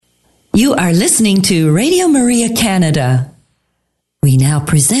You are listening to Radio Maria Canada. We now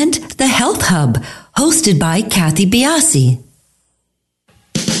present the Health Hub, hosted by Kathy Biasi.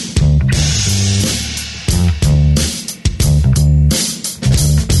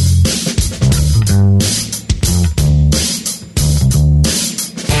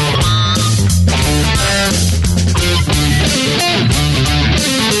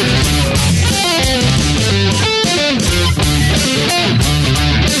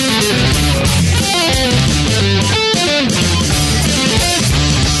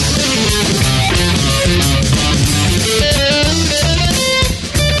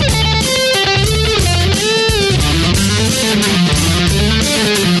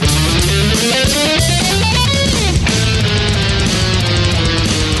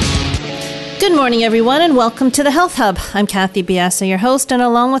 Good morning, everyone, and welcome to the Health Hub. I'm Kathy Biasi, your host, and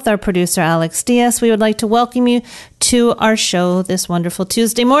along with our producer, Alex Diaz, we would like to welcome you to our show this wonderful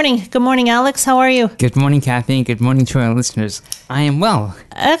Tuesday morning. Good morning, Alex. How are you? Good morning, Kathy. Good morning to our listeners. I am well.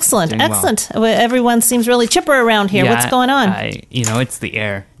 Excellent. Everyone seems really chipper around here. Yeah, what's going on? It's the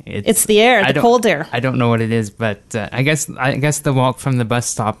air. It's the air, the cold air. I don't know what it is, but I guess the walk from the bus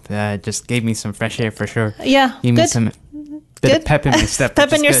stop just gave me some fresh air for sure. Yeah, gave me some bit of pep in my step.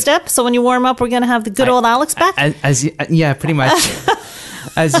 Pep in your step. So when you warm up, we're going to have the good old Alex back? Yeah, pretty much.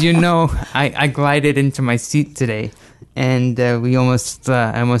 As you know, I glided into my seat today, and I almost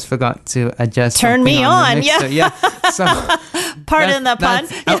forgot to adjust. Turn me on, yeah. Yeah. So pardon the pun.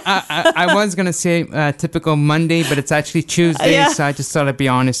 I was gonna say typical Monday, but it's actually Tuesday, yeah. So I just thought I'd be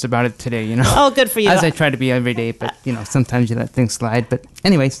honest about it today. You know. Oh, good for you. As I try to be every day, but sometimes you let things slide. But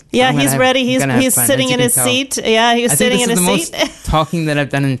anyways. Yeah, he's ready. He's sitting in his seat. Yeah, he's sitting in his seat. This is the most talking that I've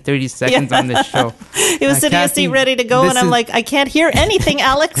done in 30 seconds on this show. He was sitting in his seat ready to go, and I'm like, I can't hear anything,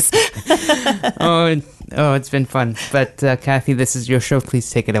 Alex. Oh, it's been fun. But Kathy, this is your show. Please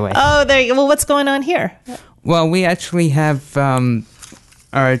take it away. Oh, there you go. Well, what's going on here? Well, we actually have our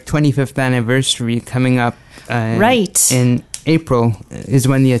 25th anniversary coming up. Right. In April is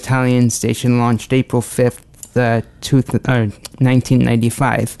when the Italian station launched, April 5th.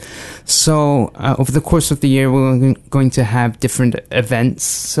 1995. So over the course of the year, we're going to have different events.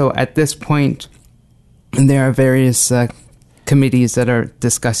 So at this point, there are various committees that are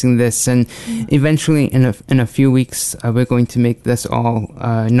discussing this, and eventually in a few weeks we're going to make this all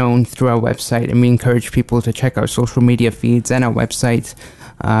known through our website, and we encourage people to check our social media feeds and our website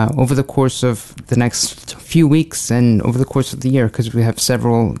over the course of the next few weeks and over the course of the year, because we have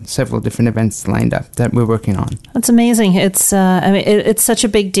several different events lined up that we're working on. That's amazing. It's it's such a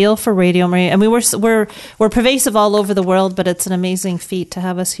big deal for Radio Maria. I mean, we're pervasive all over the world, but it's an amazing feat to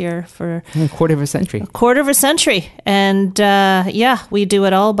have us here for a quarter of a century. And we do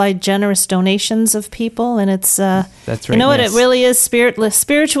it all by generous donations of people, and it's that's right. You know what? It really is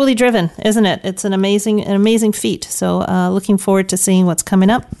spiritually driven, isn't it? It's an amazing feat. So looking forward to seeing what's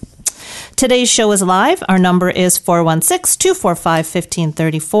coming up. Today's show is live. Our number is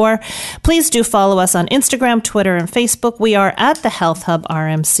 416-245-1534. Please do follow us on Instagram, Twitter, and Facebook. We are at the Health Hub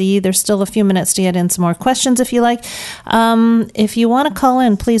RMC. There's still a few minutes to get in some more questions if you like. If you want to call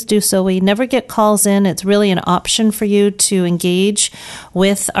in, please do so. We never get calls in. It's really an option for you to engage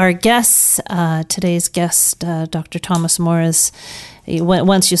with our guests. Today's guest, Dr. Thomas Moore, is...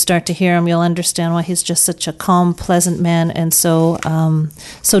 Once you start to hear him, you'll understand why he's just such a calm, pleasant man, and so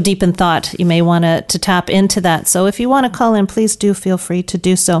deep in thought. You may want to tap into that. So if you want to call in, please do feel free to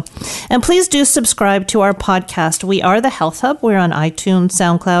do so. And please do subscribe to our podcast. We are the Health Hub. We're on iTunes,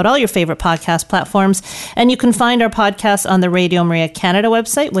 SoundCloud, all your favorite podcast platforms. And you can find our podcast on the Radio Maria Canada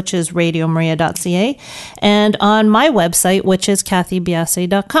website, which is radiomaria.ca, and on my website, which is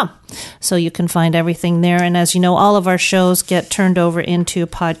kathybiasi.com. So you can find everything there. And as you know, all of our shows get turned over into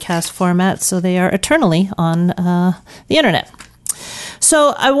podcast format, so they are eternally on the internet.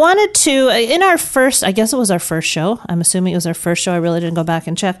 So I wanted to, in our first, I guess it was our first show. I'm assuming it was our first show. I really didn't go back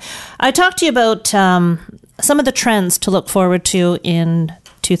and check. I talked to you about some of the trends to look forward to in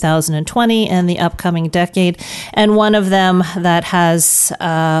 2020 and the upcoming decade. And one of them that has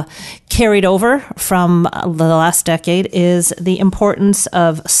carried over from the last decade is the importance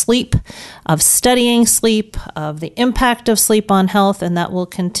of sleep, of studying sleep, of the impact of sleep on health, and that will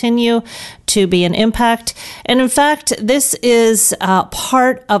continue to be an impact. And in fact, this is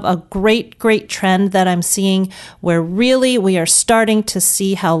part of a great trend that I'm seeing, where really we are starting to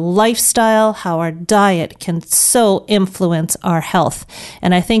see how lifestyle, how our diet can so influence our health.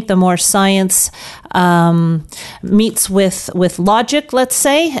 And I think the more science meets with logic, let's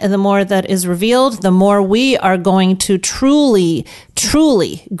say, and the more that is revealed, the more we are going to truly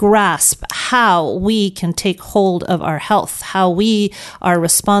grasp how we can take hold of our health, how we are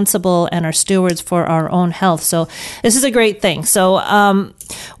responsible and are stewards for our own health. So this is a great thing. So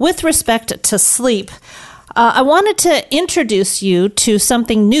with respect to sleep, I wanted to introduce you to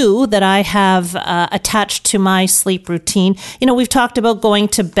something new that I have attached to my sleep routine. You know, we've talked about going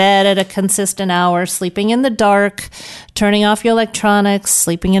to bed at a consistent hour, sleeping in the dark, turning off your electronics,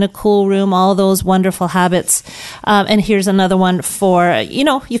 sleeping in a cool room, all those wonderful habits. And here's another one for, you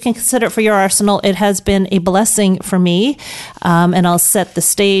know, you can consider it for your arsenal. It has been a blessing for me. And I'll set the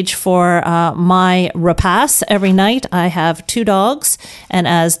stage for my repast every night. I have 2 dogs, and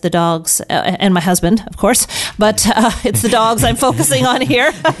as the dogs, and my husband, of course, but it's the dogs I'm focusing on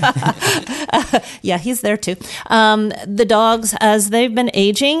here. Yeah, he's there too. The dogs, as they've been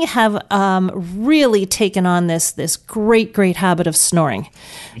aging, have really taken on this great habit of snoring.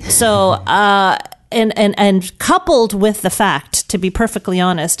 So, and coupled with the fact, to be perfectly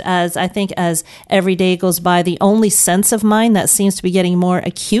honest, as I think as every day goes by, the only sense of mine that seems to be getting more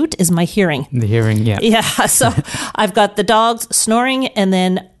acute is my hearing. The hearing, yeah. Yeah, so I've got the dogs snoring, and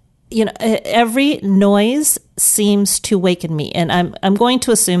then, you know, every noise seems to waken me. And I'm going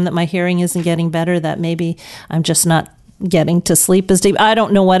to assume that my hearing isn't getting better, that maybe I'm just not getting to sleep as deep. I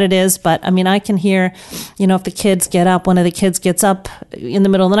don't know what it is, but I mean, I can hear, you know, if the kids get up, one of the kids gets up in the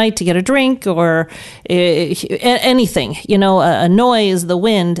middle of the night to get a drink or anything, you know, a noise, the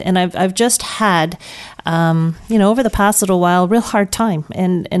wind. And I've just had, you know, over the past little while, real hard time.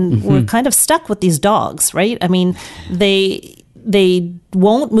 And we're kind of stuck with these dogs, right? I mean, they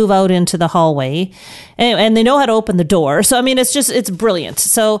won't move out into the hallway, and they know how to open the door. So, I mean, it's brilliant.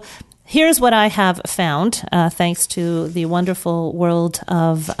 So here's what I have found, thanks to the wonderful world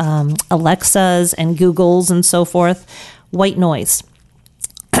of Alexas and Googles and so forth. White noise.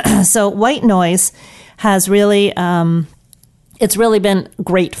 So white noise has really, it's really been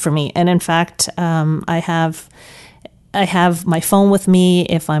great for me. And in fact, I have my phone with me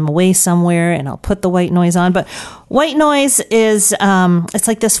if I'm away somewhere, and I'll put the white noise on. But white noise is, it's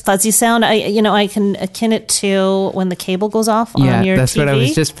like this fuzzy sound. I can akin it to when the cable goes off on your TV. Yeah, that's what I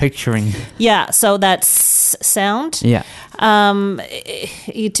was just picturing. Yeah, so that sound. Yeah.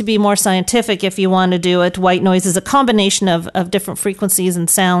 To be more scientific, if you want to do it, white noise is a combination of different frequencies and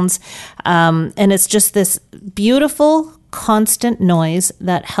sounds. And it's just this beautiful, constant noise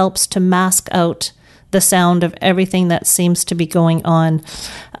that helps to mask out the sound of everything that seems to be going on.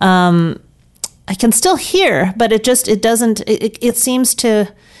 I can still hear, but it seems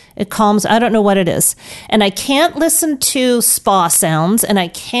to, it calms. I don't know what it is. And I can't listen to spa sounds, and I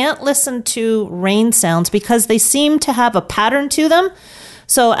can't listen to rain sounds because they seem to have a pattern to them.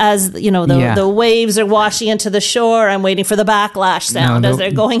 So as, you know, the waves are washing into the shore, I'm waiting for the backlash sound as they're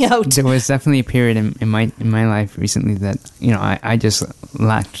going out. There was definitely a period in my life recently that, you know, I just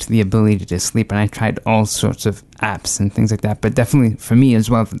lacked the ability to sleep, and I tried all sorts of apps and things like that. But definitely for me as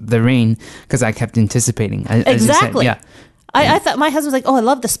well, the rain, because I kept anticipating. Exactly. As you said, I thought, my husband was like, "Oh, I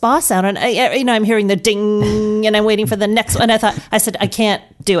love the spa sound," and I'm hearing the ding, and I'm waiting for the next one. I said, I can't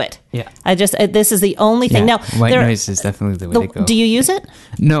do it. Yeah. This is the only thing. Yeah. Now, white noise is definitely the way to go. Do you use it?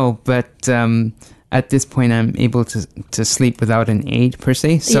 No, but at this point, I'm able to sleep without an aid per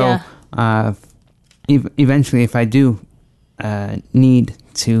se. So eventually, if I do need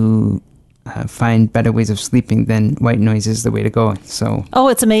to find better ways of sleeping, then white noise is the way to go. So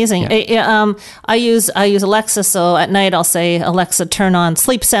it's amazing. Yeah. I use Alexa, so at night I'll say, Alexa, turn on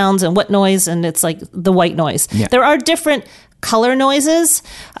sleep sounds and what noise, and it's like the white noise. Yeah. There are different color noises,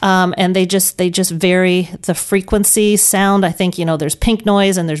 and they just vary the frequency sound. I think, you know, there's pink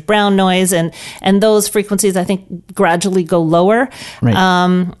noise and there's brown noise, and those frequencies I think gradually go lower.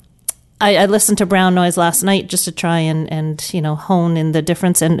 Right. I listened to brown noise last night just to try and you know, hone in the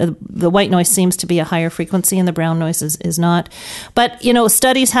difference. And the white noise seems to be a higher frequency, and the brown noise is not. But, you know,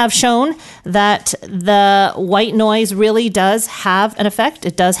 studies have shown that the white noise really does have an effect.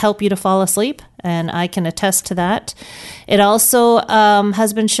 It does help you to fall asleep, and I can attest to that. It also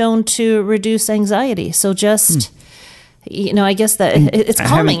has been shown to reduce anxiety. So just, you know, I guess that it's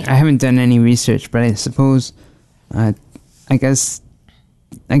calming. I haven't done any research, but I suppose, I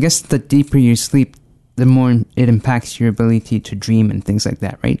guess the deeper you sleep, the more it impacts your ability to dream and things like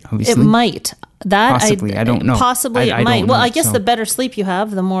that, right? Obviously. It might. Possibly. I don't know. Possibly it I might. don't Well, know, I guess so. the better sleep you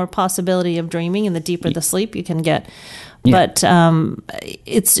have, the more possibility of dreaming, and the deeper the sleep you can get. Yeah. But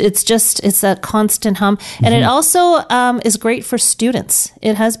it's that constant hum. And it also is great for students.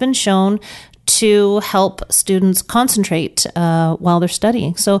 It has been shown to help students concentrate while they're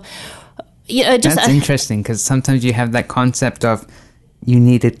studying. So, That's interesting, because sometimes you have that concept of you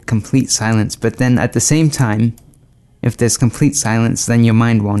needed complete silence, but then at the same time, if there's complete silence, then your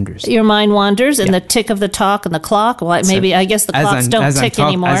mind wanders. Your mind wanders, and the tick of the talk and the clock. Well, maybe I guess the clocks don't tick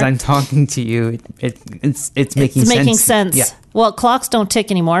anymore. As I'm talking to you, it's making sense. It's making sense. Yeah. Well, clocks don't tick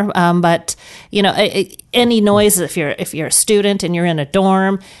anymore, but any noise, if you're a student and you're in a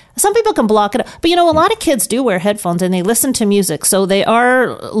dorm, some people can block it. But a lot of kids do wear headphones and they listen to music, so they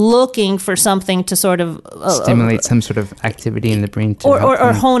are looking for something to sort of stimulate some sort of activity in the brain,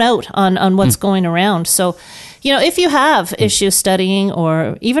 or hone out on what's going around. So, if you have issues studying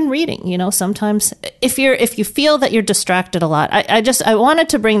or even reading, sometimes if you feel that you're distracted a lot, I wanted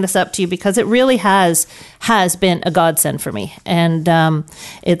to bring this up to you because it really has been a godsend for me, and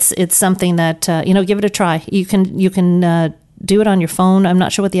it's something that give it a try. You can do it on your phone. I'm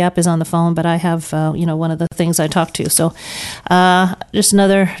not sure what the app is on the phone, but I have one of the things I talk to. So just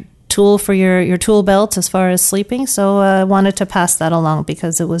another tool for your tool belt as far as sleeping. So I wanted to pass that along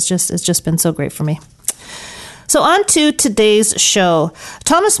because it's just been so great for me. So on to today's show.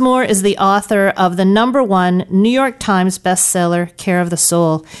 Thomas Moore is the author of the #1 New York Times bestseller, Care of the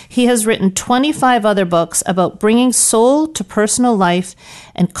Soul. He has written 25 other books about bringing soul to personal life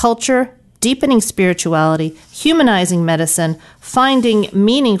and culture, deepening spirituality, humanizing medicine, finding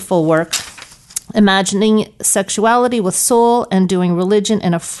meaningful work, imagining sexuality with soul, and doing religion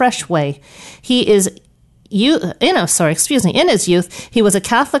in a fresh way. In his youth, he was a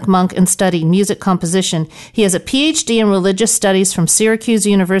Catholic monk and studied music composition. He has a PhD in religious studies from Syracuse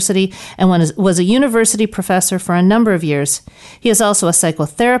University and was a university professor for a number of years. He is also a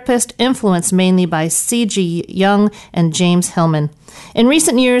psychotherapist, influenced mainly by C.G. Jung and James Hillman. In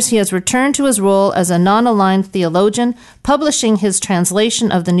recent years, he has returned to his role as a non-aligned theologian, publishing his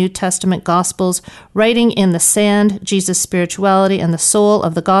translation of the New Testament Gospels, writing in the Sand, Jesus' Spirituality and the Soul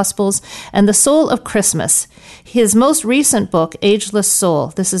of the Gospels, and The Soul of Christmas. His most recent book, Ageless Soul,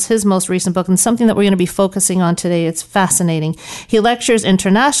 this is his most recent book and something that we're going to be focusing on today. It's fascinating. He lectures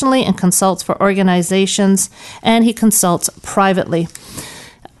internationally and consults for organizations, and he consults privately.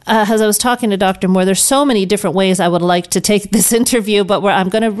 As I was talking to Dr. Moore, there's so many different ways I would like to take this interview, but I'm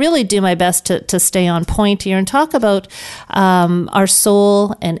going to really do my best to stay on point here and talk about our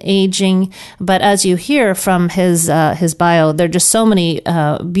soul and aging. But as you hear from his bio, there are just so many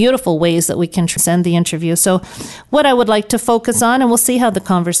beautiful ways that we can transcend the interview. So what I would like to focus on, and we'll see how the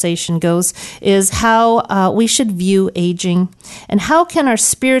conversation goes, is how we should view aging and how can our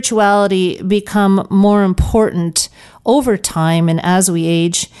spirituality become more important over time and as we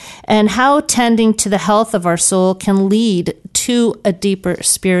age, and how tending to the health of our soul can lead to a deeper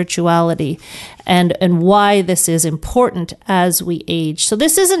spirituality, and why this is important as we age. So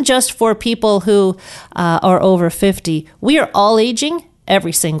this isn't just for people who are over 50. We are all aging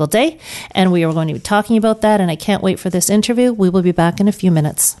every single day, and we are going to be talking about that, and I can't wait for this interview. We will be back in a few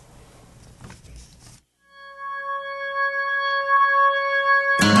minutes.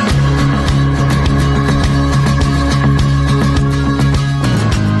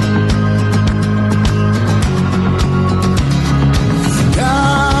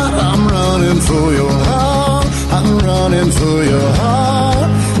 For your heart, I'm running for your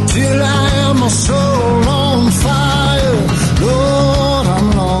heart, till I am my soul on fire. Lord,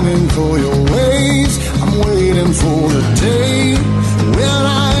 I'm longing for your ways, I'm waiting for the day when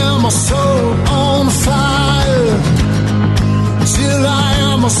I am my soul on fire, till I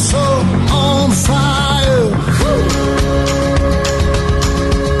am my soul on fire. Woo!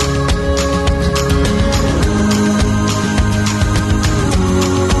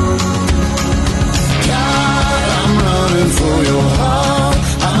 For your heart,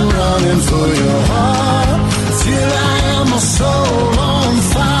 I'm running for your heart, till I am my soul on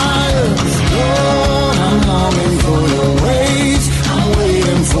fire. Lord, I'm longing for your ways, I'm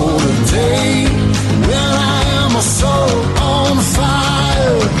waiting for the day when I am my soul on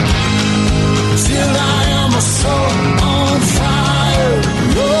fire, till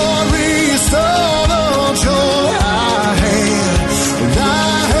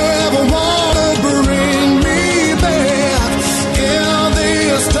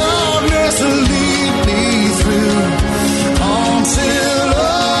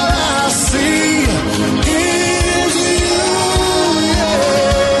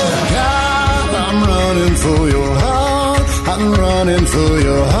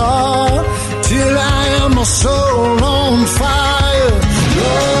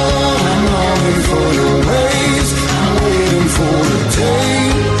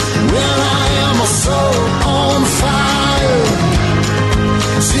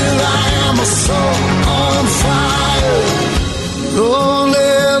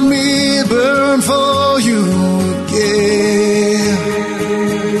burn for you again.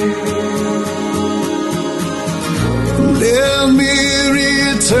 Let me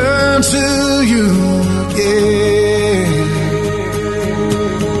return to you again.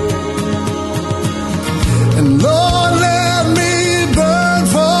 And Lord, let me burn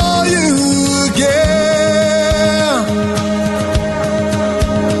for you again.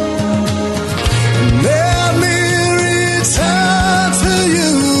 And let me return to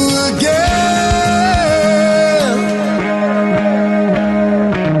you again.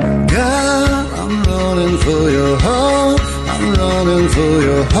 God, I'm running for your heart. I'm running for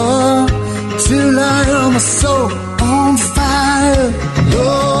your heart. Till I am a soul on fire.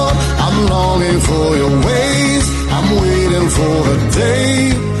 Lord, I'm longing for your ways. I'm waiting for the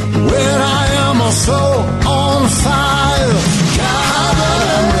day when I am a soul on fire. God,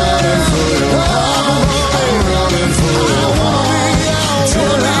 I'm running for your heart. I'm running for your heart.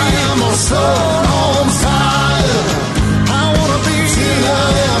 Till I am a soul on fire. I wanna be till I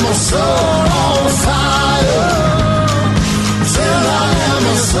am a soul on fire. Till I am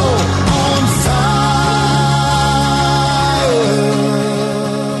a soul on fire.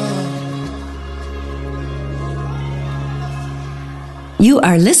 You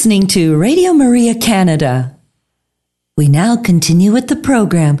are listening to Radio Maria Canada. We now continue with the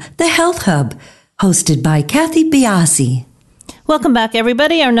program, The Health Hub, hosted by Kathy Biasi. Welcome back,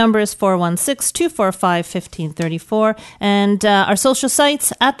 everybody. Our number is 416-245-1534. And our social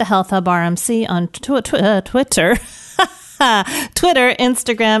sites at the Health Hub RMC on Twitter, Twitter,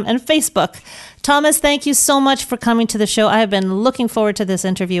 Instagram, and Facebook. Thomas, thank you so much for coming to the show. I have been looking forward to this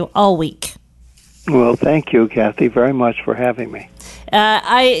interview all week. Well, thank you, Kathy, very much for having me.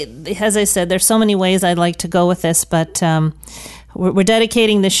 As I said, there's so many ways I'd like to go with this, but we're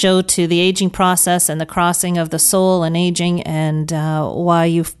dedicating the show to the aging process and the crossing of the soul and aging, and why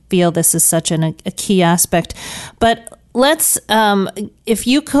you feel this is such a key aspect. But let's, if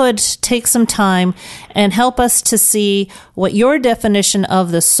you could take some time and help us to see what your definition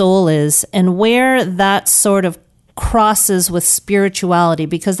of the soul is and where that sort of crosses with spirituality,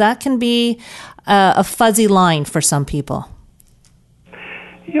 because that can be a fuzzy line for some people.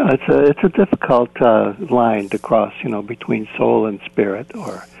 Yeah, it's a difficult line to cross, between soul and spirit,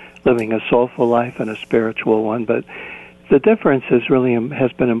 or living a soulful life and a spiritual one. But the difference has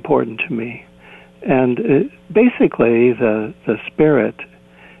been important to me. And basically, the spirit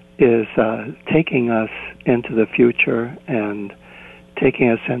is taking us into the future and taking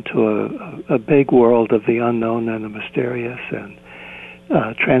us into a big world of the unknown and the mysterious and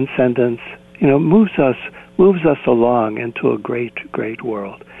transcendence. Moves us along into a great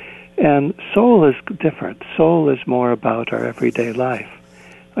world. And soul is different. Soul is more about our everyday life.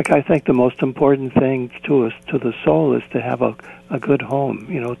 Like, I think the most important thing to the soul is to have a good home,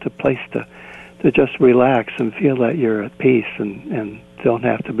 to place to just relax and feel that you're at peace and don't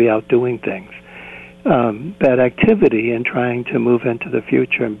have to be out doing things. That activity in trying to move into the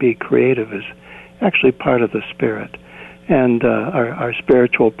future and be creative is actually part of the spirit. And our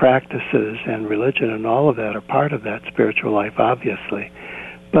spiritual practices and religion and all of that are part of that spiritual life, obviously.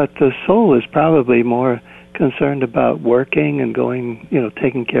 But the soul is probably more concerned about working and going,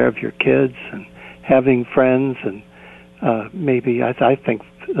 taking care of your kids and having friends. And maybe I think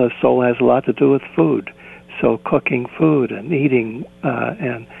the soul has a lot to do with food. So cooking food and eating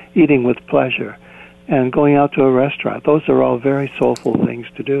with pleasure and going out to a restaurant. Those are all very soulful things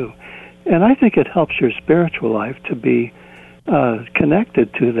to do. And I think it helps your spiritual life to be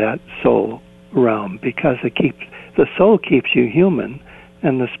connected to that soul realm, because the soul keeps you human,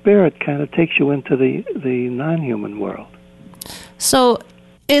 and the spirit kind of takes you into the non-human world. So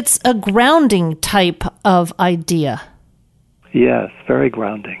it's a grounding type of idea. Yes, very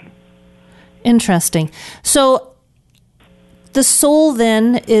grounding. Interesting. So the soul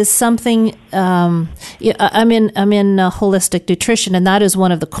then is something. I'm in holistic nutrition, and that is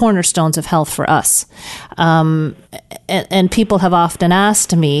one of the cornerstones of health for us. And people have often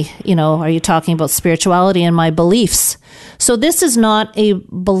asked me, are you talking about spirituality and my beliefs? So this is not a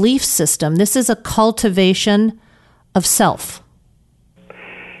belief system. This is a cultivation of self.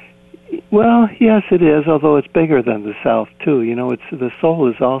 Well, yes, it is, although it's bigger than the self, too. The soul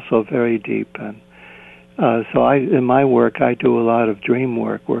is also very deep. And so in my work, I do a lot of dream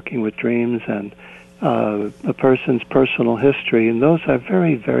work, working with dreams and a person's personal history, and those are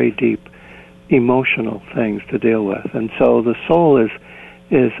very, very deep emotional things to deal with. And so the soul is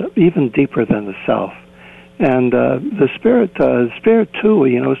even deeper than the self. And the spirit too,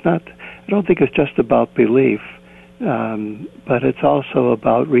 it's not, I don't think it's just about belief, but it's also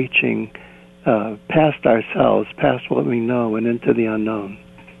about reaching past ourselves, past what we know, and into the unknown.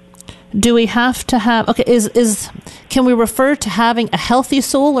 Do we have to have, okay, can we refer to having a healthy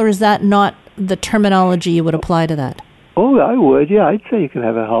soul, or is that not the terminology you would apply to that? Oh, I would, yeah. I'd say you can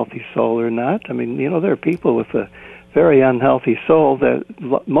have a healthy soul or not. I mean, there are people with a very unhealthy soul that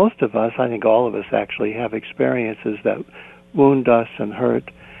most of us, I think all of us actually, have experiences that wound us and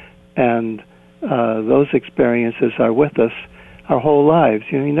hurt, and those experiences are with us our whole lives.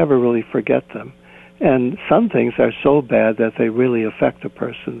 You never really forget them. And some things are so bad that they really affect a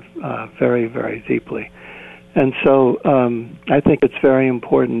person very, very deeply. And so I think it's very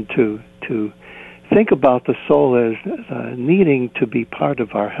important to think about the soul as needing to be part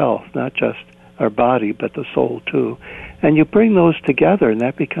of our health, not just our body, but the soul too. And you bring those together, and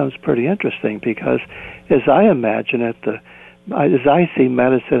that becomes pretty interesting, because as I imagine it, as I see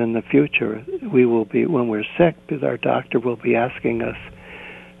medicine in the future, we will be, when we're sick, our doctor will be asking us,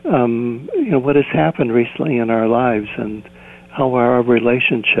 what has happened recently in our lives, and how are our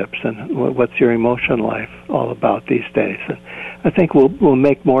relationships, and what's your emotional life all about these days? And I think we'll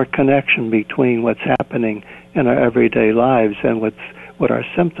make more connection between what's happening in our everyday lives and what our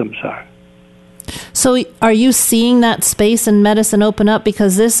symptoms are. So are you seeing that space in medicine open up?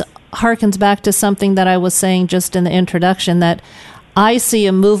 Because this harkens back to something that I was saying just in the introduction, that I see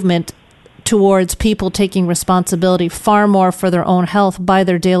a movement towards people taking responsibility far more for their own health by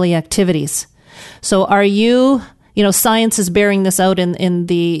their daily activities. So are you, science is bearing this out in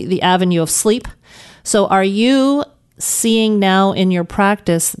the avenue of sleep. So are you seeing now in your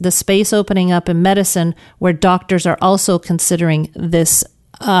practice the space opening up in medicine where doctors are also considering this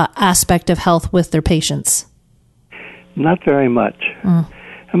aspect of health with their patients? Not very much.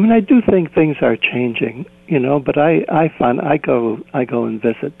 I mean, I do think things are changing, but I find I go and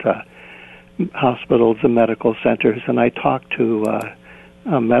visit hospitals and medical centers, and I talk to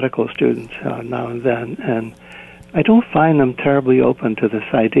medical students now and then, and I don't find them terribly open to this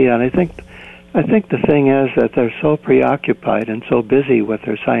idea. And I think the thing is that they're so preoccupied and so busy with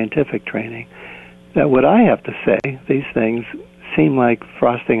their scientific training that what I have to say, these things seem like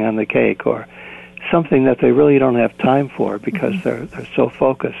frosting on the cake, or something that they really don't have time for, because they're so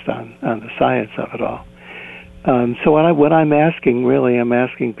focused on the science of it all. So what I'm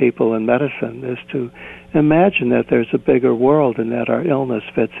asking people in medicine is to imagine that there's a bigger world, and that our illness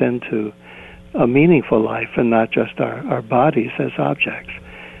fits into a meaningful life and not just our bodies as objects.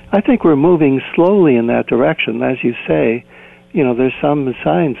 I think we're moving slowly in that direction. As you say, there's some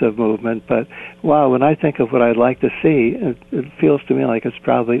signs of movement, but wow, when I think of what I'd like to see, it feels to me like it's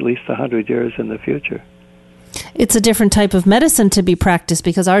probably at least 100 years in the future. It's a different type of medicine to be practiced,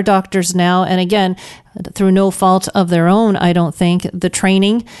 because our doctors now, and again, through no fault of their own, I don't think, the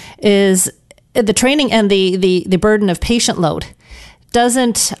training and the burden of patient load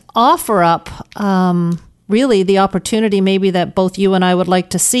doesn't offer up really the opportunity maybe that both you and I would like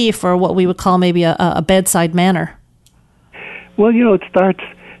to see for what we would call maybe a bedside manner. Well, it starts,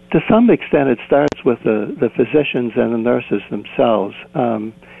 to some extent, it starts with the physicians and the nurses themselves.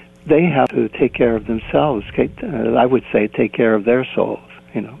 They have to take care of themselves. I would say take care of their souls.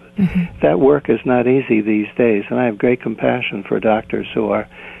 That work is not easy these days, and I have great compassion for doctors who are,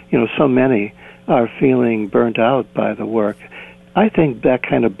 so many are feeling burnt out by the work. I think that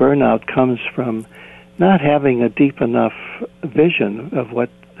kind of burnout comes from not having a deep enough vision of what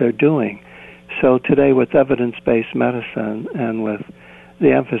they're doing. So today, with evidence-based medicine and with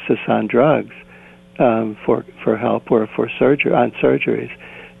the emphasis on drugs for help or for surgeries,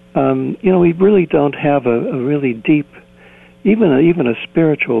 we really don't have a really deep, even a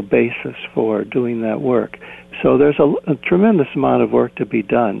spiritual basis for doing that work. So there's a tremendous amount of work to be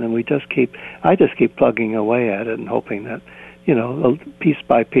done, and I just keep plugging away at it and hoping that, piece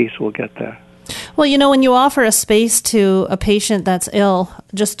by piece we'll get there. Well, when you offer a space to a patient that's ill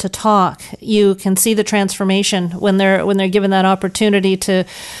just to talk, you can see the transformation when they're given that opportunity to,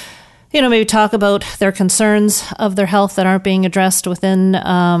 maybe talk about their concerns of their health that aren't being addressed within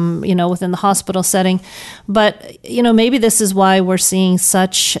the hospital setting. But, maybe this is why we're seeing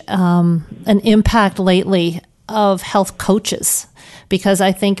such an impact lately of health coaches, because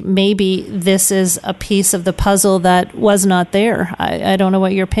I think maybe this is a piece of the puzzle that was not there. I don't know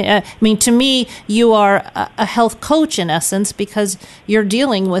what your opinion. I mean, to me, you are a health coach in essence, because you're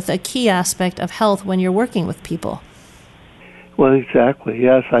dealing with a key aspect of health when you're working with people. Well, exactly.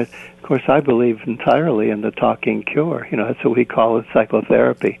 Yes, of course, I believe entirely in the talking cure. That's what we call it,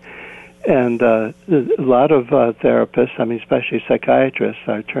 psychotherapy. And a lot of therapists, especially psychiatrists,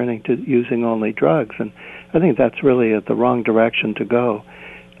 are turning to using only drugs, and I think that's really the wrong direction to go.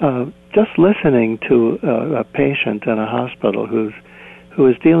 Just listening to a patient in a hospital who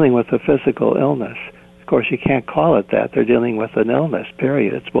is dealing with a physical illness. Of course, you can't call it that. They're dealing with an illness,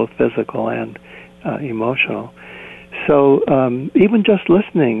 period. It's both physical and emotional. So even just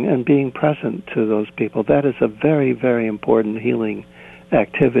listening and being present to those people, that is a very, very important healing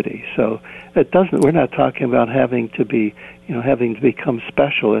activity. So we're not talking about having to become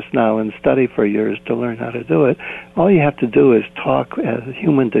specialists now and study for years to learn how to do it. All you have to do is talk as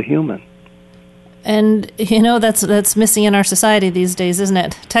human to human. And, that's missing in our society these days, isn't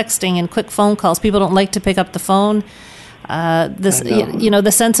it? Texting and quick phone calls. People don't like to pick up the phone.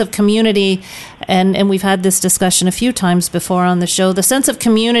 The sense of community, and we've had this discussion a few times before on the show, the sense of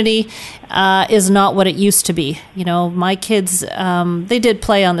community is not what it used to be. My kids, they did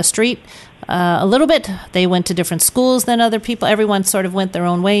play on the street a little bit. They went to different schools than other people. Everyone sort of went their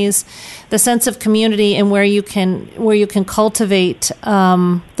own ways. The sense of community and where you can cultivate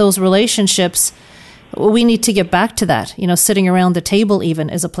those relationships, we need to get back to that. Sitting around the table even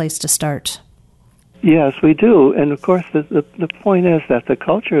is a place to start. Yes, we do. And, of course, the point is that the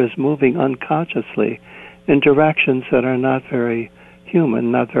culture is moving unconsciously in directions that are not very human,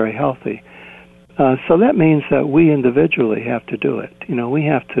 not very healthy. So that means that we individually have to do it. We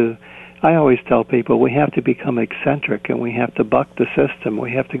have to, I always tell people, we have to become eccentric and we have to buck the system.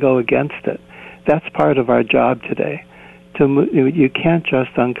 We have to go against it. That's part of our job today. You can't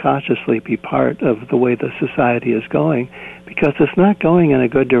just unconsciously be part of the way the society is going because it's not going in a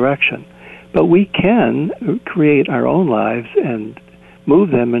good direction. But we can create our own lives and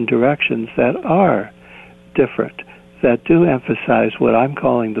move them in directions that are different, that do emphasize what I'm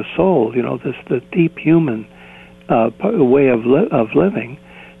calling the soul, the deep human way of living.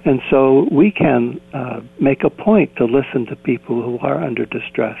 And so we can make a point to listen to people who are under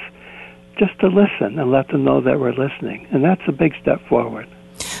distress, just to listen and let them know that we're listening. And that's a big step forward.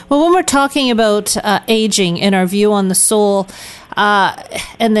 Well, when we're talking about aging and our view on the soul,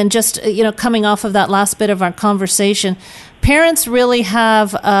 and then just, coming off of that last bit of our conversation, parents really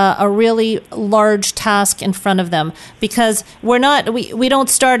have a really large task in front of them because we don't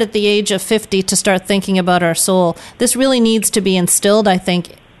start at the age of 50 to start thinking about our soul. This really needs to be instilled, I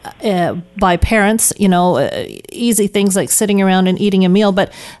think, by parents, easy things like sitting around and eating a meal,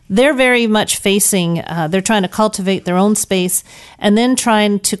 but they're very much they're trying to cultivate their own space and then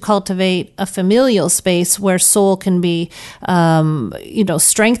trying to cultivate a familial space where soul can be,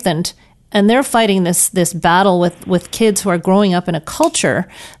 strengthened. And they're fighting this battle with kids who are growing up in a culture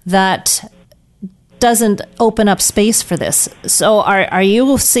that doesn't open up space for this. So are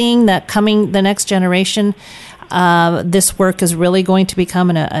you seeing that coming the next generation, this work is really going to become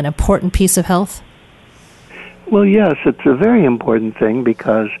an important piece of health? Well, yes, it's a very important thing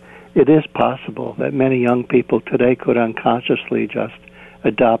because it is possible that many young people today could unconsciously just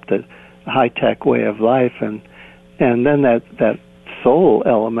adopt a high-tech way of life, and then that soul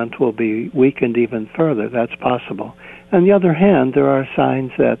element will be weakened even further. That's possible. On the other hand, there are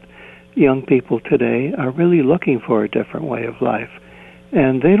signs that young people today are really looking for a different way of life.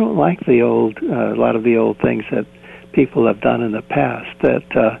 And they don't like a lot of the old things that people have done in the past that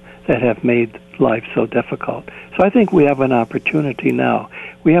have made life so difficult. So I think we have an opportunity now.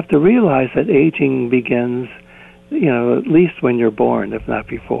 We have to realize that aging begins, at least when you're born, if not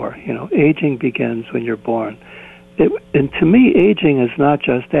before. Aging begins when you're born. And to me, aging is not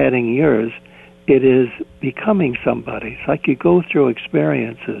just adding years. It is becoming somebody. It's like you go through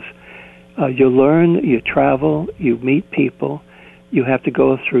experiences. You learn, you travel, you meet people. You have to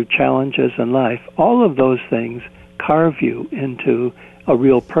go through challenges in life. All of those things carve you into a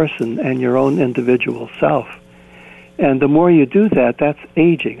real person and your own individual self. And the more you do that, that's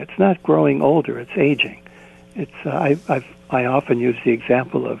aging. It's not growing older, it's aging. I often use the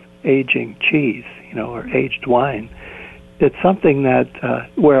example of aging cheese, or aged wine. It's something that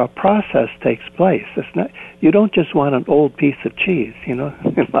where a process takes place. It's not. You don't just want an old piece of cheese,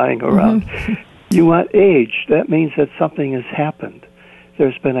 lying around. Mm-hmm. You want age. That means that something has happened.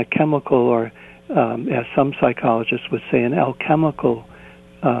 There's been a chemical, or as some psychologists would say, an alchemical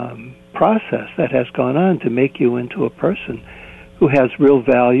process that has gone on to make you into a person who has real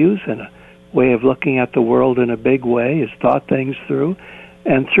values and a way of looking at the world in a big way, has thought things through,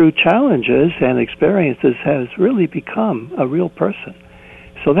 and through challenges and experiences has really become a real person.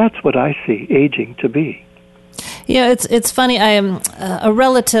 So that's what I see aging to be. Yeah, it's funny. I am a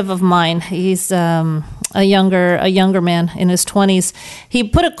relative of mine. He's a younger man in his 20s. He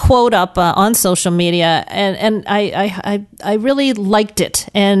put a quote up on social media, and I really liked it.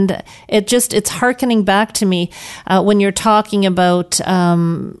 And it's hearkening back to me when you're talking about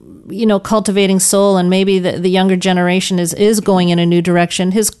cultivating soul, and maybe the younger generation is going in a new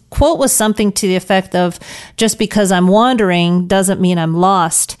direction. His quote was something to the effect of, "Just because I'm wandering doesn't mean I'm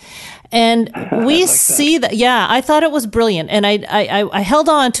lost." And we see that. Yeah, I thought it was brilliant. And I held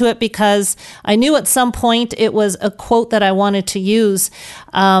on to it because I knew at some point it was a quote that I wanted to use.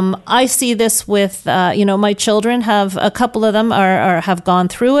 I see this with, my children have, a couple of them have gone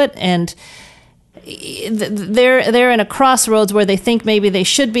through it, and they're in a crossroads where they think maybe they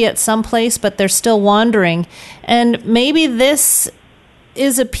should be at some place, but they're still wandering. And maybe this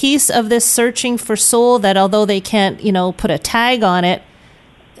is a piece of this searching for soul that, although they can't, put a tag on it,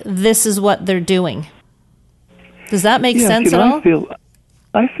 this is what they're doing. Does that make sense at all?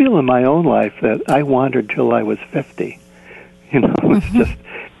 I feel in my own life that I wandered till I was 50.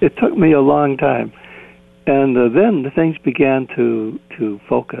 It took me a long time. And then the things began to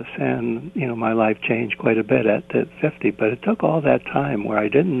focus, and, my life changed quite a bit at 50. But it took all that time where I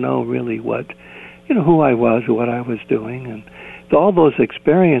didn't know really what, who I was or what I was doing. And all those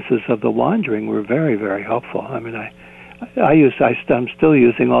experiences of the wandering were very, very helpful. I mean, I'm still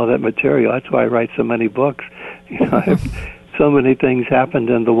using all that material. That's why I write so many books. So many things happened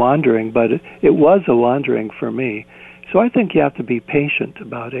in the wandering, but it was a wandering for me. So I think you have to be patient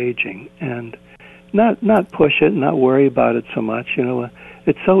about aging and not push it, not worry about it so much.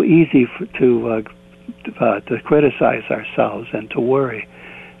 It's so easy to criticize ourselves and to worry.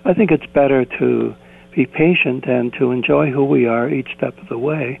 I think it's better to be patient and to enjoy who we are each step of the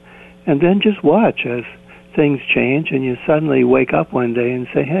way, and then just watch as things change, and you suddenly wake up one day and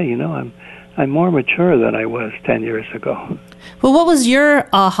say, hey, I'm more mature than I was 10 years ago. Well, what was your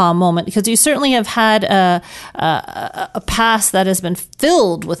aha moment? Because you certainly have had a past that has been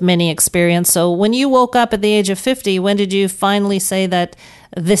filled with many experience. So when you woke up at the age of 50, when did you finally say that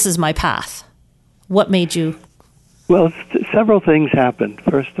this is my path? What made you? Well, several things happened.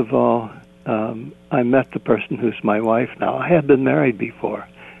 First of all, I met the person who's my wife now. I had been married before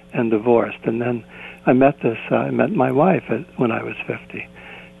and divorced, and then I met my wife when I was 50.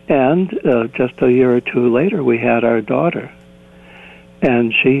 And just a year or two later, we had our daughter.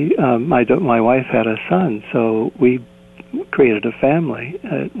 And my wife had a son, so we created a family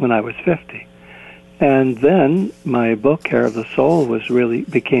when I was 50. And then my book, Care of the Soul,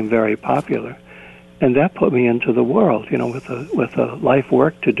 became very popular. And that put me into the world, with a life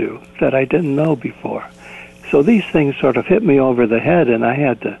work to do that I didn't know before. So these things sort of hit me over the head, and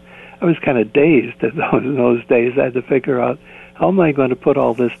I was kind of dazed in those days. I had to figure out, how am I going to put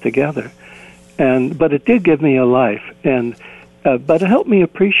all this together? But it did give me a life, but it helped me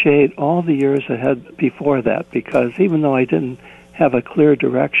appreciate all the years ahead before that, because even though I didn't have a clear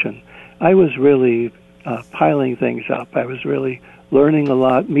direction, I was really piling things up. I was really learning a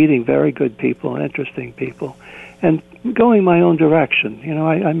lot, meeting very good people, interesting people, and going my own direction.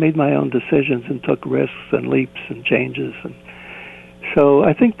 I made my own decisions and took risks and leaps and changes. And so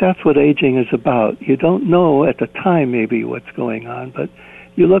I think that's what aging is about. You don't know at the time maybe what's going on, but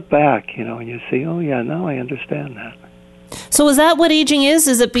you look back, and you see, oh yeah, now I understand that. So is that what aging is?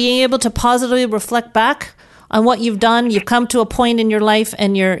 Is it being able to positively reflect back on what you've done? You've come to a point in your life,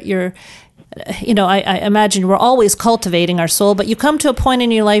 and you're I imagine we're always cultivating our soul, but you come to a point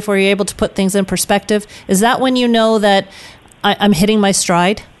in your life where you're able to put things in perspective. Is that when you know that I'm hitting my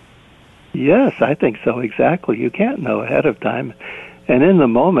stride? Yes, I think so, exactly. You can't know ahead of time. And in the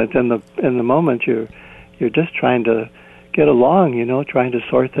moment, you're just trying to get along, trying to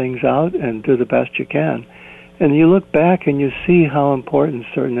sort things out and do the best you can. And you look back and you see how important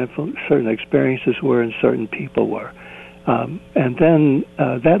certain experiences were and certain people were. And then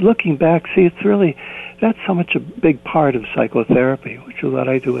that looking back, that's so much a big part of psychotherapy, which is what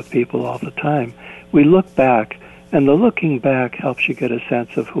I do with people all the time. We look back, and the looking back helps you get a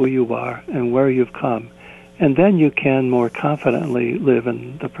sense of who you are and where you've come. And then you can more confidently live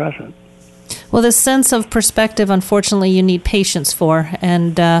in the present. Well, this sense of perspective, unfortunately, you need patience for.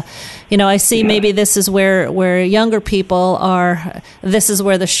 And, I see maybe this is where younger people are, this is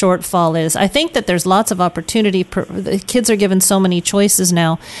where the shortfall is. I think that there's lots of opportunity. The kids are given so many choices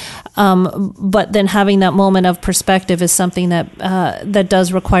now. But then having that moment of perspective is something that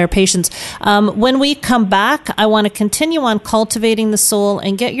does require patience. When we come back, I want to continue on cultivating the soul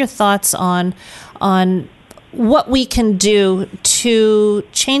and get your thoughts on what we can do to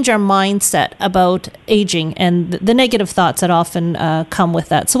change our mindset about aging and the negative thoughts that often come with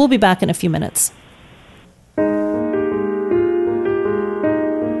that. So we'll be back in a few minutes.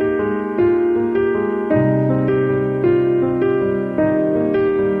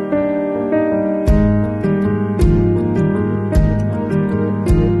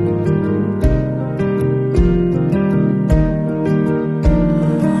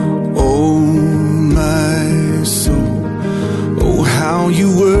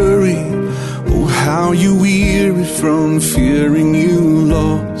 From fearing you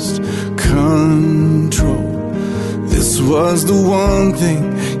lost was the one thing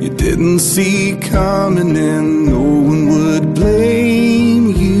you didn't see coming, and no one would blame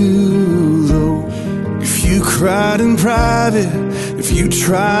you, though. If you cried in private, if you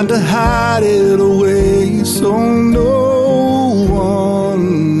tried to hide it away, so no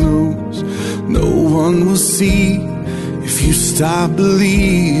one knows, no one will see if you stop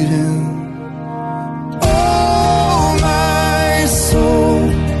believing. Oh, my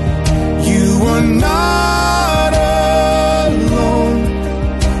soul, you are not alone.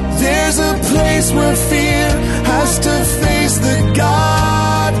 There's a place where fear has to face the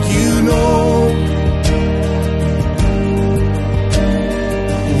God you know.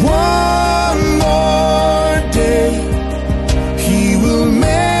 One more day, He will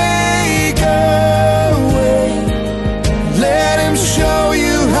make a way. Let Him show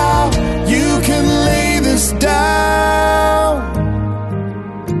you how you can lay this down.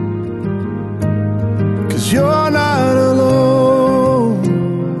 'Cause you're not alone.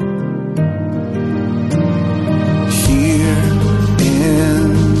 Here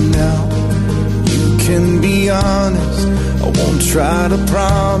and now, you can be honest. I won't try to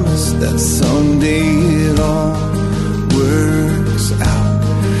promise that someday it all works out.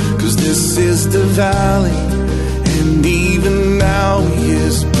 'Cause this is the valley, and even now He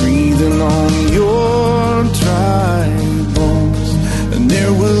is breathing on your dry bones. And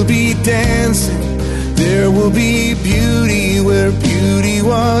there will be dancing, there will be beauty where beauty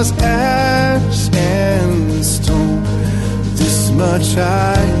was ash and stone. This much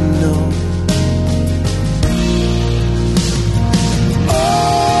I know.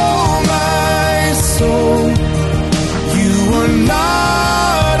 Oh, my soul, you are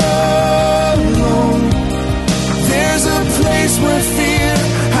not alone. There's a place where fear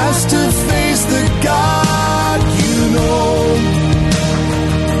has to face the God you know.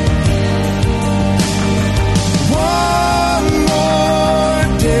 One more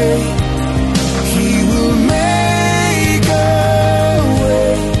day, He will make a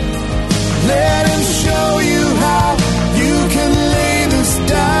way. Let Him show you how you can lay this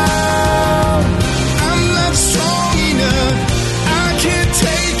down. I'm not strong enough, I can't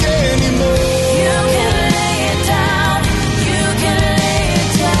take anymore. You can lay it down. You can lay it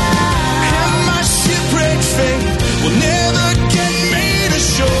down. And my shipwrecked faith will never get me to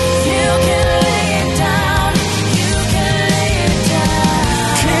shore. You can lay it down. You can lay it down.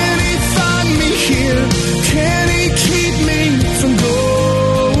 Can He find me here? Can He keep me from going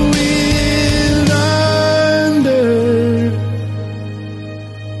under?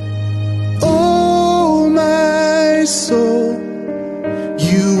 Oh, my soul,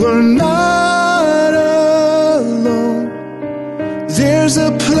 you are not alone. There's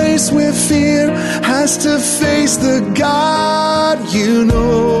a place where fear has to face the God you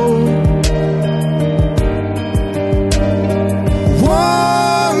know.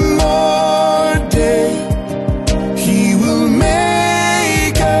 One more day, He will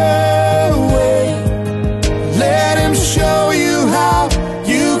make a way. Let Him show you how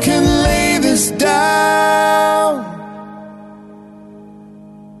you can lay this down.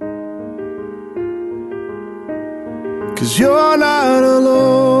 'Cause you're not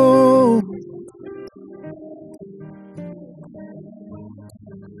alone.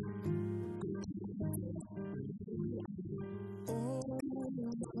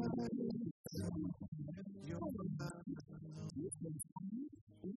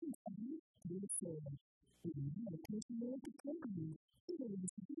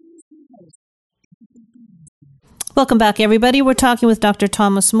 Welcome back, everybody. We're talking with Dr.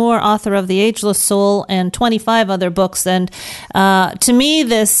 Thomas Moore, author of The Ageless Soul and 25 other books. And to me,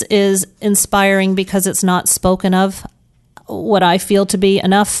 this is inspiring because it's not spoken of, what I feel to be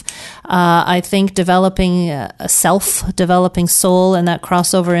enough. I think developing a self, developing soul, and that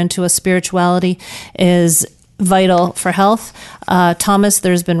crossover into a spirituality is vital for health. Thomas,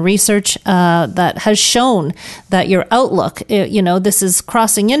 there's been research that has shown that your outlook, this is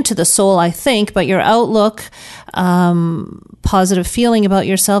crossing into the soul, I think, but your outlook, positive feeling about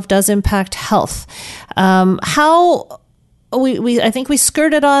yourself does impact health. How I think we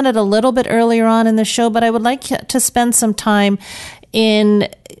skirted on it a little bit earlier on in the show, but I would like to spend some time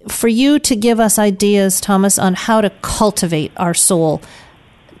for you to give us ideas, Thomas, on how to cultivate our soul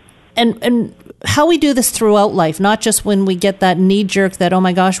and how we do this throughout life, not just when we get that knee jerk that, oh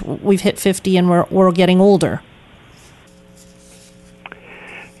my gosh, we've hit 50 and we're getting older.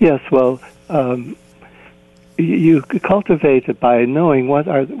 Yes, well, you cultivate it by knowing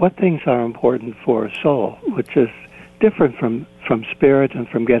what things are important for a soul, which is different from spirit and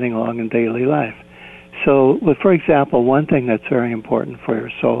from getting along in daily life. So, for example, one thing that's very important for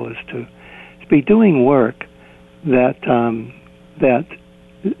your soul is to be doing work that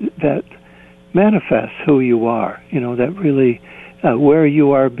manifests who you are. That really where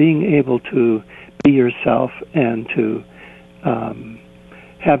you are being able to be yourself and to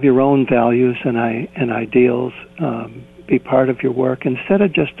have your own values and ideals be part of your work instead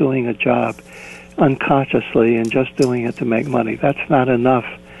of just doing a job unconsciously and just doing it to make money. That's not enough.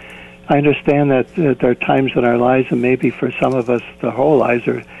 I understand that there are times in our lives, and maybe for some of us the whole lives,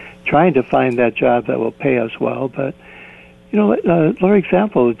 are trying to find that job that will pay us well. But, for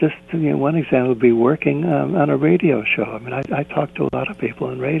example, one example would be working on a radio show. I mean, I talk to a lot of people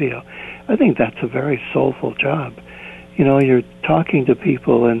on radio. I think that's a very soulful job. You're talking to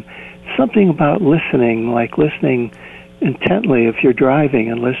people, and something about listening, like listening intently if you're driving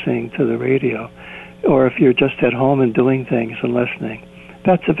and listening to the radio, or if you're just at home and doing things and listening.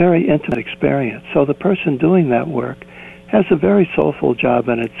 That's a very intimate experience. So the person doing that work has a very soulful job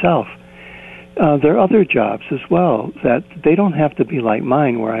in itself. There are other jobs as well that they don't have to be like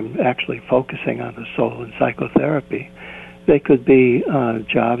mine, where I'm actually focusing on the soul in psychotherapy. They could be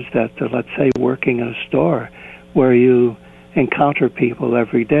jobs that, let's say, working in a store where you encounter people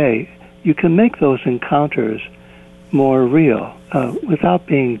every day. You can make those encounters more real without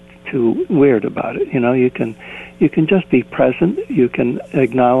being too weird about it. You can just be present. You can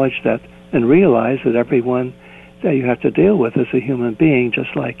acknowledge that and realize that everyone that you have to deal with is a human being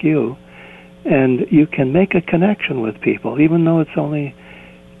just like you. And you can make a connection with people, even though it's only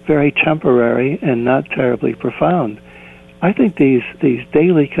very temporary and not terribly profound. I think these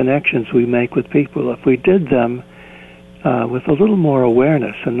daily connections we make with people, if we did them with a little more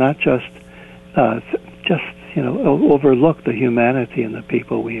awareness and not just overlook the humanity in the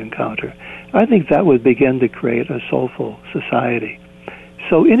people we encounter, I think that would begin to create a soulful society.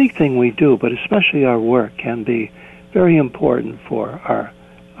 So anything we do, but especially our work, can be very important for our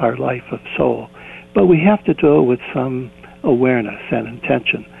life of soul. But we have to do it with some awareness and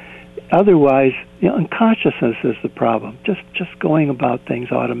intention. Otherwise, unconsciousness is the problem. Just going about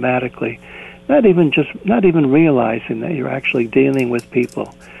things automatically, not even realizing that you're actually dealing with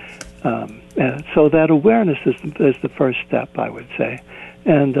people. So that awareness is the first step, I would say.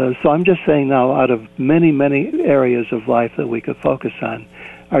 And so I'm just saying now, out of many, many areas of life that we could focus on,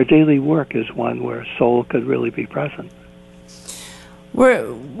 our daily work is one where soul could really be present.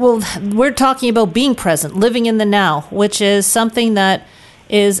 We're talking about being present, living in the now, which is something that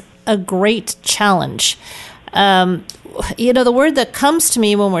is a great challenge. The word that comes to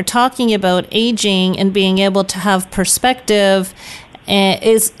me when we're talking about aging and being able to have perspective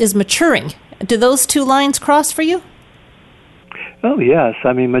is maturing. Do those two lines cross for you? Oh, yes.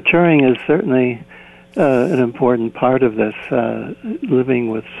 I mean, maturing is certainly an important part of this, living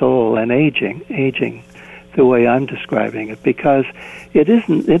with soul and aging the way I'm describing it, because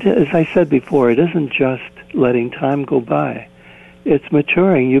as I said before, it isn't just letting time go by. It's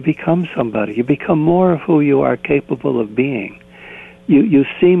maturing. You become somebody. You become more of who you are capable of being. You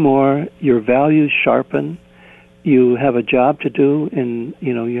see more, your values sharpen, you have a job to do, and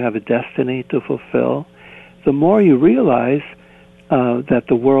you have a destiny to fulfill. The more you realize that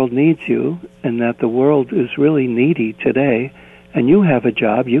the world needs you, and that the world is really needy today, and you have a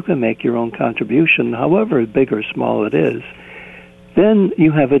job, you can make your own contribution, however big or small it is, then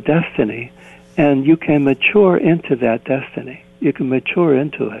you have a destiny, and you can mature into that destiny. You can mature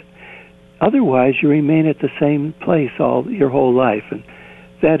into it. Otherwise, you remain at the same place your whole life, and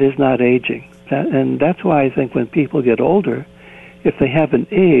that is not aging. And that's why I think when people get older, if they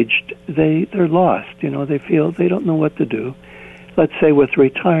haven't aged, they're lost. They feel they don't know what to do. Let's say with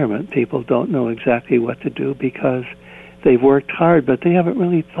retirement, people don't know exactly what to do because they've worked hard, but they haven't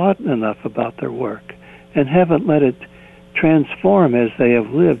really thought enough about their work and haven't let it transform as they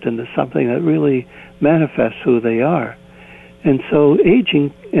have lived into something that really manifests who they are. And so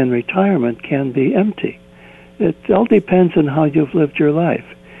aging and retirement can be empty. It all depends on how you've lived your life.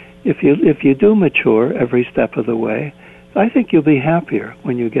 If you do mature every step of the way, I think you'll be happier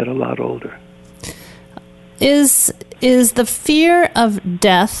when you get a lot older. Is the fear of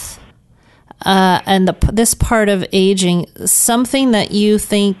death and this part of aging something that you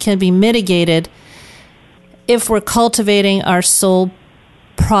think can be mitigated if we're cultivating our soul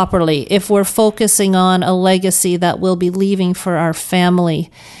properly, if we're focusing on a legacy that we'll be leaving for our family?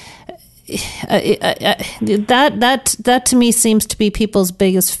 That to me seems to be people's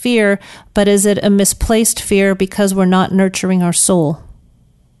biggest fear, but is it a misplaced fear because we're not nurturing our soul?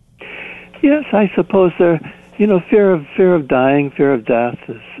 Yes, I suppose fear of dying, fear of death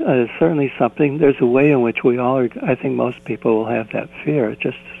is certainly something. There's a way in which we all are, I think most people will have that fear. It's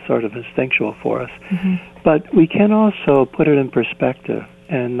just sort of instinctual for us. Mm-hmm. But we can also put it in perspective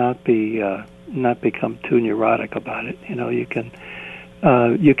and not be not become too neurotic about it. You can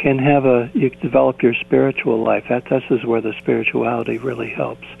you develop your spiritual life. This is where the spirituality really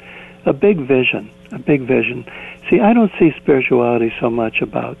helps. A big vision. See, I don't see spirituality so much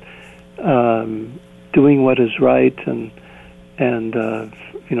about doing what is right and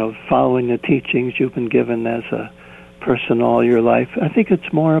following the teachings you've been given as a person all your life. I think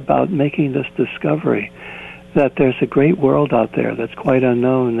it's more about making this discovery that there's a great world out there that's quite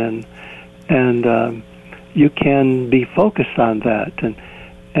unknown, and you can be focused on that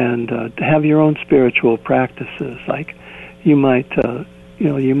and have your own spiritual practices. Like you might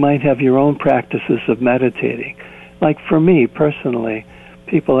have your own practices of meditating. Like for me personally,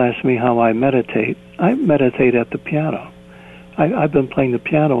 people ask me how I meditate. I meditate at the piano. I've been playing the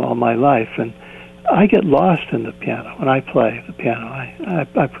piano all my life, and I get lost in the piano when I play the piano.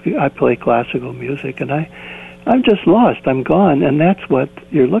 I play classical music, and I'm just lost. I'm gone, and that's what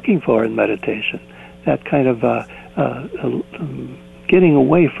you're looking for in meditation. That kind of getting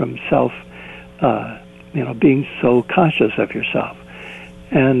away from self, being so conscious of yourself.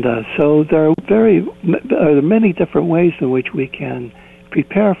 And so there are many different ways in which we can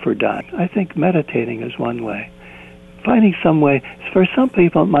prepare for dying. I think meditating is one way. Finding some way. For some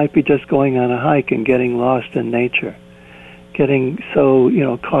people, it might be just going on a hike and getting lost in nature, getting so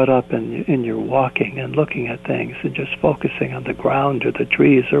caught up in your walking and looking at things and just focusing on the ground or the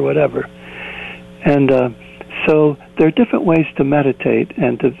trees or whatever. And so there are different ways to meditate,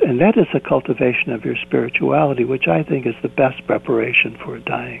 and that is a cultivation of your spirituality, which I think is the best preparation for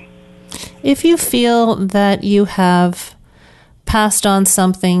dying. If you feel that you have passed on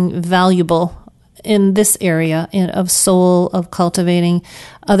something valuable in this area of soul, of cultivating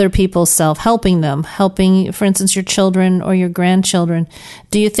other people's self, helping them, for instance, your children or your grandchildren,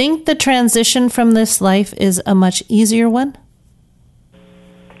 do you think the transition from this life is a much easier one?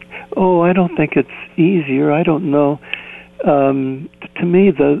 Oh, I don't think it's easier. I don't know. To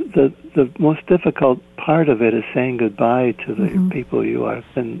me, the most difficult part of it is saying goodbye to the people you have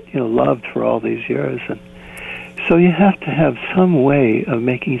been loved for all these years, and so you have to have some way of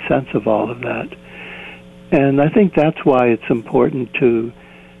making sense of all of that. And I think that's why it's important to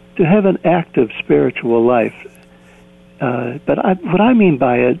have an active spiritual life. But what I mean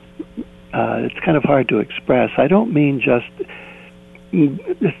by it, it's kind of hard to express. I don't mean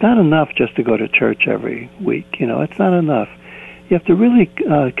it's not enough just to go to church every week. It's not enough. You have to really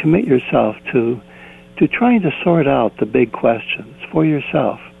commit yourself to trying to sort out the big questions for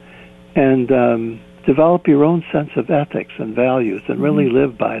yourself and develop your own sense of ethics and values and really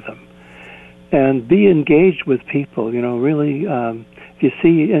live by them. And be engaged with people, really, if you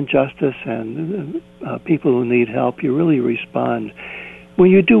see injustice and people who need help, you really respond.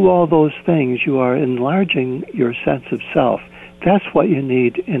 When you do all those things, you are enlarging your sense of self. That's what you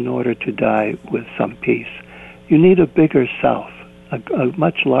need in order to die with some peace. You need a bigger self, a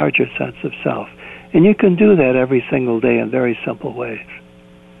much larger sense of self. And you can do that every single day in very simple ways.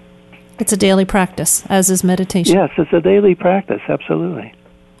 It's a daily practice, as is meditation. Yes, it's a daily practice, absolutely.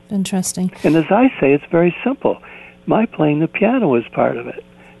 Interesting. And as I say, it's very simple. My playing the piano is part of it.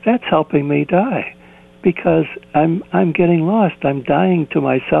 That's helping me die because I'm getting lost. I'm dying to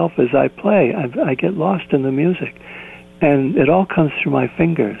myself as I play. I get lost in the music. And it all comes through my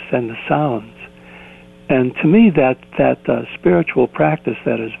fingers and the sounds. And to me, that spiritual practice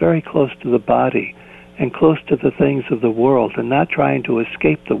that is very close to the body and close to the things of the world and not trying to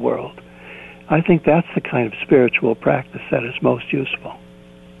escape the world, I think that's the kind of spiritual practice that is most useful.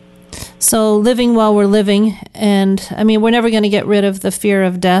 So living while we're living, and we're never going to get rid of the fear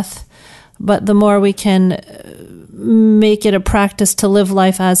of death, but the more we can make it a practice to live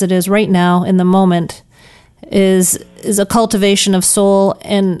life as it is right now in the moment is a cultivation of soul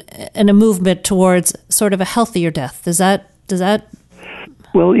and a movement towards sort of a healthier death. Does that?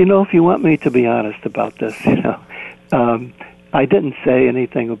 Well, if you want me to be honest about this, I didn't say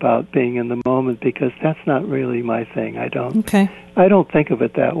anything about being in the moment because that's not really my thing. I don't think of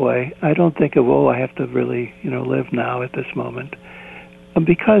it that way. I don't think of, I have to really, live now at this moment.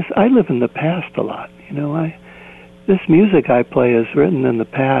 Because I live in the past a lot. This music I play is written in the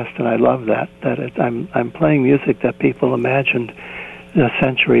past, and I love that. I'm playing music that people imagined a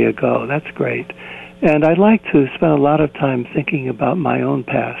century ago. That's great. And I like to spend a lot of time thinking about my own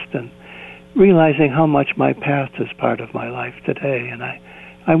past and realizing how much my past is part of my life today. And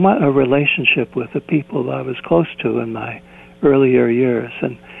I want a relationship with the people I was close to in my earlier years.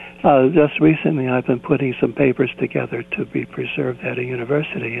 And just recently I've been putting some papers together to be preserved at a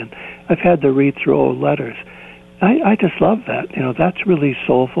university, and I've had to read through old letters. I just love that. That's really a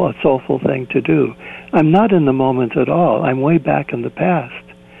soulful thing to do. I'm not in the moment at all. I'm way back in the past.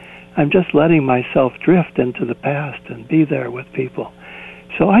 I'm just letting myself drift into the past and be there with people.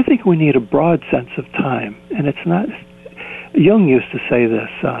 So I think we need a broad sense of time. And it's not... Jung used to say this,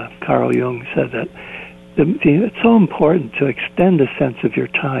 Carl Jung said that it's so important to extend a sense of your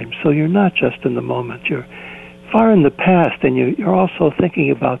time so you're not just in the moment. You're far in the past, and you're also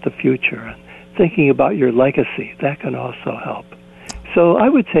thinking about the future and thinking about your legacy. That can also help. So I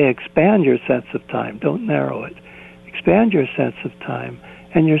would say expand your sense of time. Don't narrow it. Expand your sense of time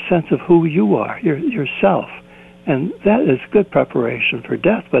and your sense of who you are, yourself. And that is good preparation for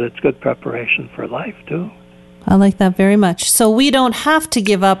death, but it's good preparation for life, too. I like that very much. So we don't have to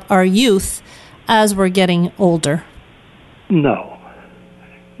give up our youth as we're getting older. No.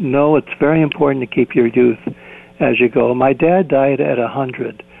 No, it's very important to keep your youth as you go. My dad died at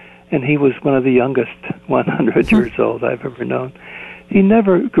 100, and he was one of the youngest 100 years old I've ever known. He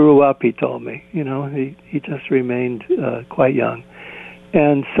never grew up, he told me. You know, he just remained quite young.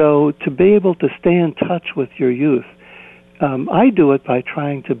 And so to be able to stay in touch with your youth, I do it by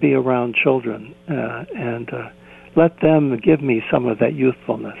trying to be around children and let them give me some of that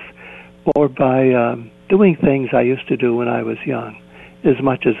youthfulness, or by doing things I used to do when I was young as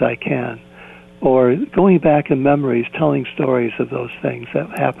much as I can, or going back in memories, telling stories of those things that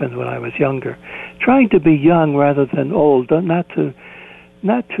happened when I was younger, trying to be young rather than old, not to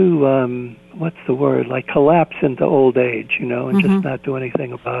what's the word, like collapse into old age, you know, and just not do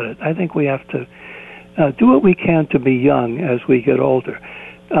anything about it. I think we have to do what we can to be young as we get older.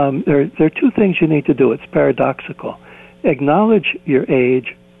 There are two things you need to do. It's paradoxical. Acknowledge your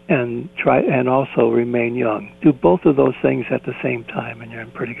age and also remain young. Do both of those things at the same time, and you're in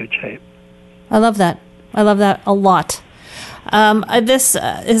pretty good shape. I love that. I love that a lot. This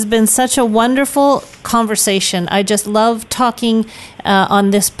has been such a wonderful conversation. I just love talking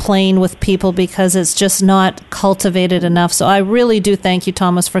on this plane with people because it's just not cultivated enough. So I really do thank you,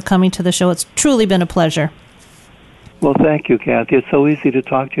 Thomas, for coming to the show. It's truly been a pleasure. Well, thank you, Kathy. It's so easy to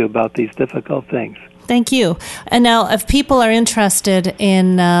talk to you about these difficult things. Thank you. And now, if people are interested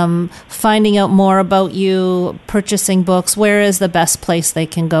in finding out more about you, purchasing books, where is the best place they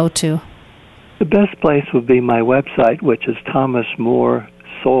can go to? The best place would be my website, which is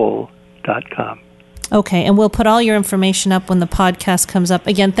thomasmooresoul.com. Okay, and we'll put all your information up when the podcast comes up.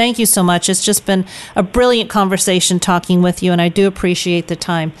 Again, thank you so much. It's just been a brilliant conversation talking with you, and I do appreciate the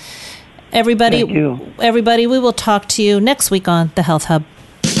time. Everybody, thank you. Everybody, we will talk to you next week on The Health Hub.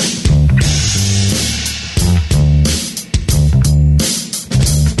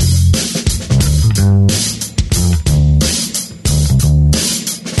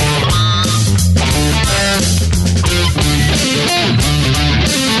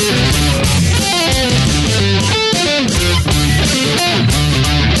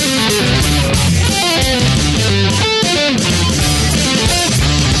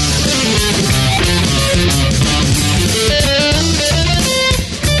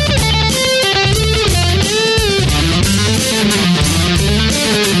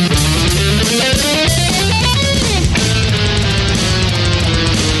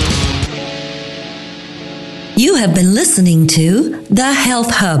 You have been listening to The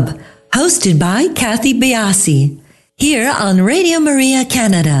Health Hub, hosted by Kathy Biasi, here on Radio Maria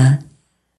Canada.